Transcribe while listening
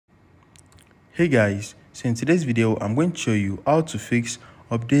Hey guys, so in today's video I'm going to show you how to fix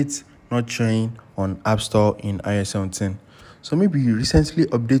updates not showing on App Store in iOS 17. So maybe you recently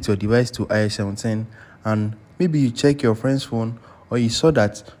update your device to iOS 17 and maybe you check your friend's phone, or you saw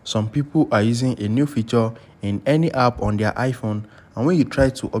that some people are using a new feature in any app on their iPhone, and when you try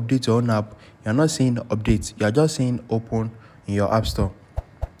to update your own app, you're not seeing updates, you're just seeing open in your App Store.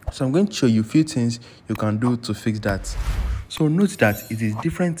 So I'm going to show you a few things you can do to fix that. So note that it is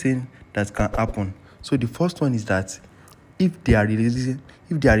different thing that can happen. So the first one is that if they are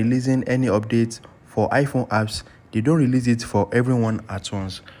releasing any updates for iPhone apps, they don't release it for everyone at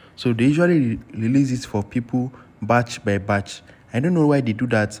once. So they usually release it for people batch by batch. I don't know why they do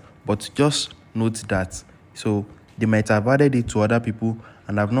that, but just note that. So they might have added it to other people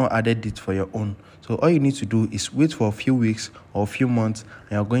and have not added it for your own. So all you need to do is wait for a few weeks or a few months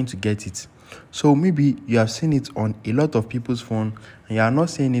and you're going to get it. So maybe you have seen it on a lot of people's phone and you are not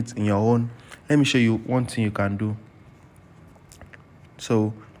seeing it in your own. Let me show you one thing you can do.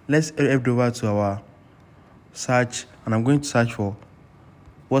 So let's head over to our search, and I'm going to search for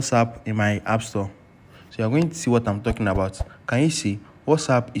WhatsApp in my App Store. So you're going to see what I'm talking about. Can you see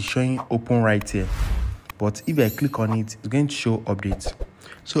WhatsApp is showing open right here? But if I click on it, it's going to show updates.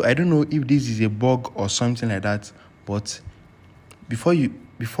 So I don't know if this is a bug or something like that, but before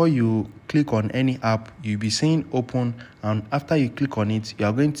you click on any app, you'll be seeing open, and after you click on it, you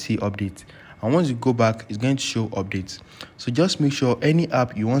are going to see update. And once you go back, it's going to show updates. So just make sure any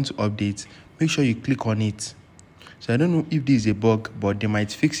app you want to update, make sure you click on it. So I don't know if this is a bug, but they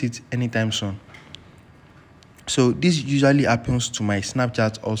might fix it anytime soon. So this usually happens to my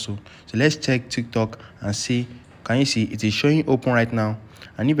Snapchat also. So let's check TikTok and see. Can you see it is showing open right now?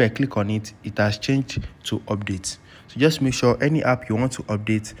 And if I click on it, it has changed to update. So just make sure any app you want to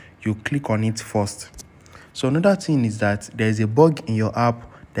update, you click on it first. So another thing is that there is a bug in your app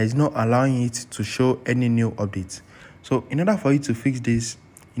that is not allowing it to show any new updates. So in order for you to fix this,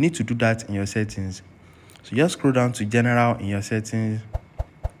 you need to do that in your settings. So just scroll down to general in your settings.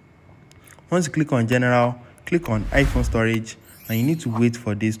 Once you click on general, click on iPhone storage, and you need to wait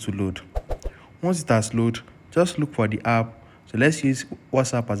for this to load. Once it has loaded, just look for the app. So let's use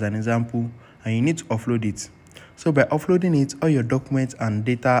WhatsApp as an example, and you need to offload it. So by offloading it, all your documents and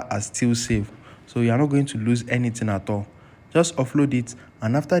data are still safe. So you are not going to lose anything at all. Just offload it,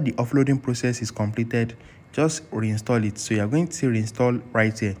 and after the offloading process is completed, just reinstall it. So you are going to reinstall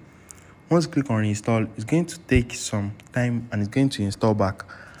right here. Once you click on reinstall, it's going to take some time and it's going to install back.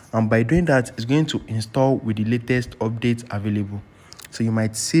 And by doing that, it's going to install with the latest updates available. So you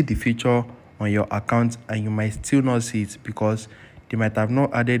might see the feature on your account and you might still not see it because they might have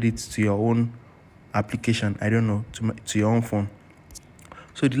not added it to your own application, I don't know, to your own phone.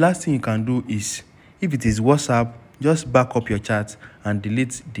 So the last thing you can do is, if it is WhatsApp, just back up your chat and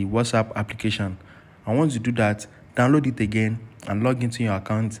delete the WhatsApp application. And once you do that, download it again and log into your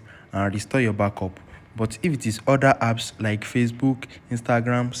account and restore your backup. But if it is other apps like Facebook,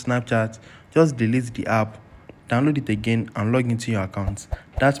 Instagram, Snapchat, just delete the app, download it again and log into your account.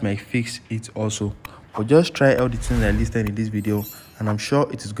 That might fix it also. But just try all the things I listed in this video and I'm sure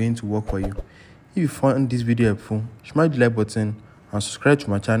it is going to work for you. If you found this video helpful, smash the like button and subscribe to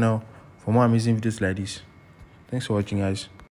my channel for more amazing videos like this. Thanks for watching, guys.